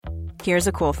Here's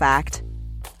a cool fact.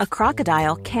 A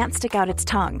crocodile can't stick out its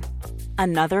tongue.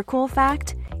 Another cool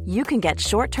fact, you can get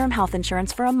short-term health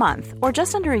insurance for a month or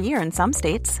just under a year in some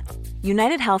states.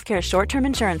 United Healthcare short-term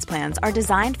insurance plans are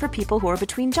designed for people who are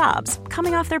between jobs,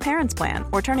 coming off their parents' plan,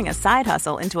 or turning a side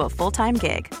hustle into a full-time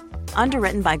gig.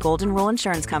 Underwritten by Golden Rule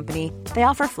Insurance Company, they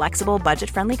offer flexible,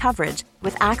 budget-friendly coverage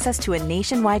with access to a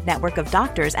nationwide network of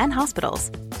doctors and hospitals.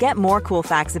 Get more cool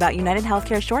facts about United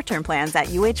Healthcare short-term plans at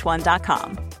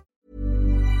uh1.com.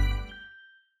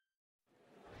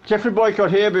 Geoffrey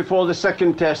Boycott here before the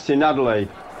second test in Adelaide.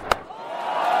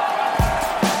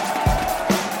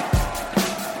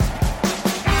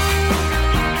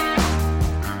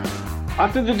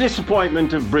 After the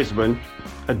disappointment of Brisbane,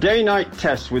 a day-night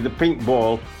test with the pink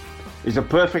ball is a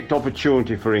perfect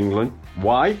opportunity for England.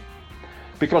 Why?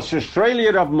 Because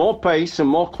Australia have more pace and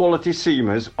more quality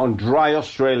seamers on dry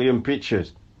Australian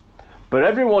pitches. But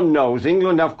everyone knows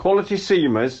England have quality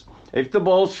seamers if the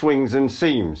ball swings and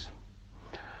seams.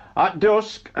 At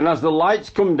dusk, and as the lights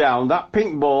come down, that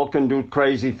pink ball can do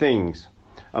crazy things.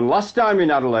 And last time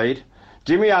in Adelaide,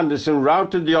 Jimmy Anderson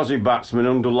routed the Aussie batsman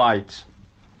under lights.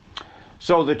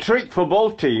 So the trick for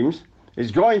both teams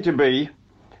is going to be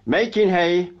making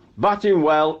hay, batting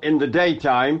well in the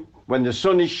daytime when the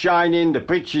sun is shining, the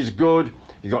pitch is good.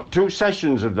 You've got 2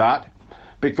 sessions of that,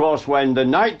 because when the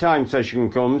nighttime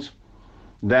session comes,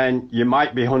 then you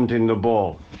might be hunting the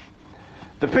ball.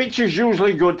 The pitch is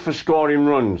usually good for scoring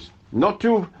runs. Not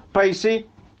too pacey,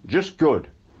 just good.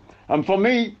 And for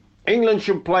me, England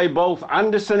should play both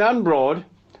Anderson and Broad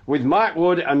with Mark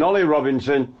Wood and Ollie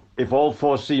Robinson if all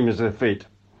 4 seamers are fit.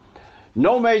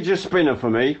 No major spinner for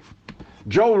me.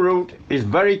 Joe Root is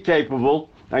very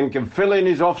capable and can fill in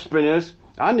his off spinners,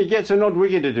 and he gets an odd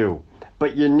wicket to do.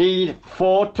 But you need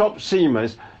 4 top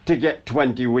seamers to get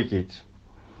 20 wickets.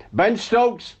 Ben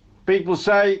Stokes, people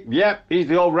say, yep, he's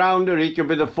the all-rounder, he could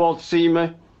be the 4th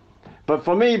seamer. But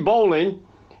for me, bowling,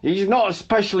 he's not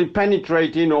especially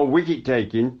penetrating or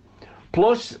wicket-taking.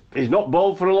 Plus, he's not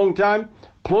bowled for a long time.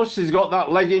 Plus, he's got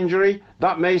that leg injury.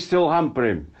 That may still hamper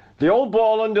him. The old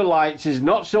ball under lights is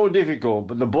not so difficult,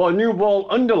 but the new ball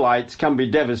under lights can be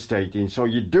devastating. So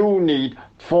you do need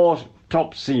 4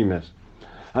 top seamers.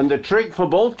 And the trick for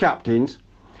both captains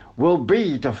will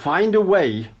be to find a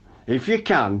way, if you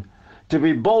can, to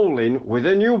be bowling with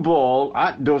a new ball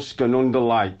at dusk and under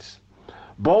lights.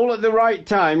 Bowl at the right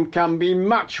time can be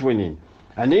match-winning,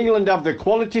 and England have the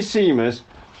quality seamers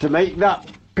to make that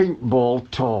pink ball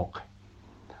talk.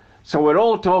 So we're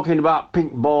all talking about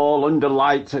pink ball, under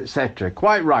lights, etc.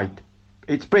 Quite right.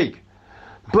 It's big.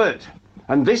 But,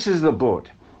 and this is the but,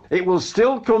 it will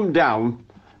still come down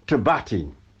to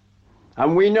batting.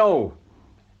 And we know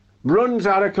runs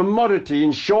are a commodity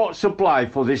in short supply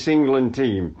for this England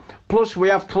team. Plus we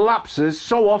have collapses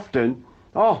so often.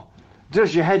 Oh,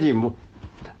 does your head in?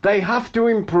 They have to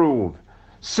improve.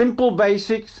 Simple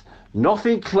basics,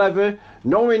 nothing clever.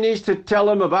 No one needs to tell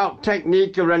them about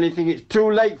technique or anything. It's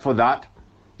too late for that.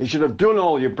 You should have done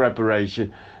all your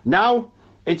preparation. Now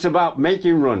it's about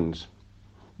making runs.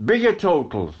 Bigger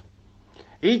totals.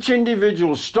 Each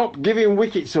individual stop giving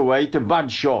wickets away to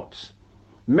bad shots.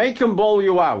 Make them bowl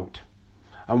you out.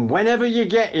 And whenever you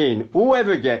get in,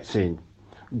 whoever gets in,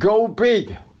 go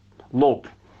big. Look,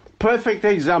 perfect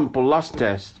example last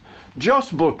test.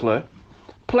 Joss Butler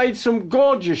played some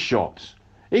gorgeous shots.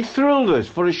 He thrilled us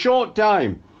for a short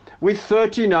time with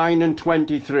 39 and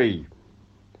 23.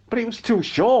 But it was too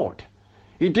short.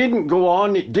 He didn't go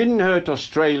on, it didn't hurt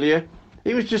Australia.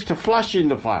 It was just a flash in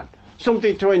the pan,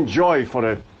 something to enjoy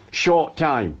for a short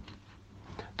time.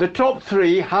 The top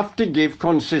 3 have to give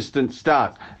consistent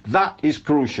starts. That is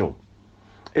crucial.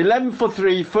 11 for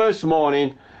 3 first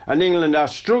morning, and England are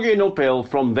struggling uphill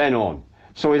from then on.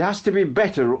 So it has to be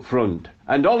better up front.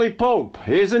 And Ollie Pope,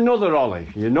 here's another Ollie.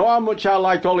 You know how much I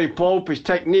like Ollie Pope, his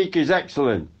technique is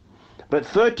excellent. But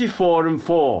 34 and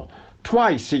 4,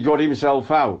 twice he got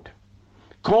himself out.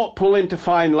 Caught pulling to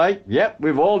fine leg, yep,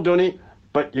 we've all done it,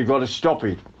 but you've got to stop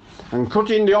it. And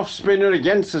cutting the off spinner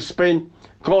against the spin,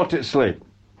 caught it slip.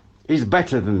 He's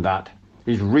better than that.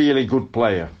 He's a really good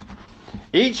player.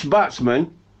 Each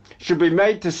batsman should be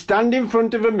made to stand in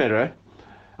front of a mirror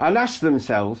and ask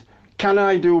themselves, can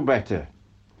I do better?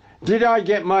 Did I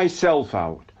get myself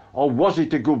out? Or was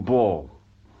it a good ball?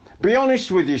 Be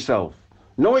honest with yourself.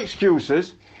 No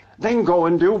excuses. Then go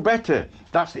and do better.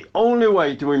 That's the only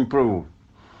way to improve.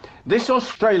 This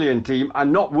Australian team are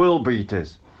not world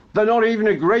beaters. They're not even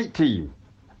a great team.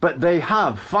 But they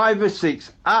have 5 or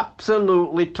 6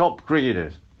 absolutely top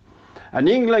cricketers. And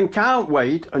England can't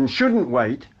wait and shouldn't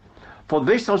wait for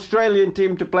this Australian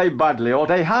team to play badly, or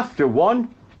they have to,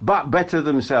 1, bat better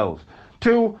themselves.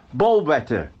 2, bowl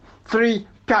better. 3,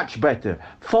 catch better.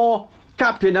 4,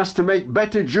 captain has to make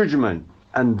better judgment.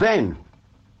 And then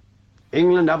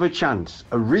England have a chance,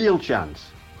 a real chance.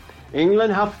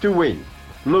 England have to win,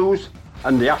 lose,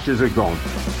 and the Ashes are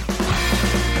gone.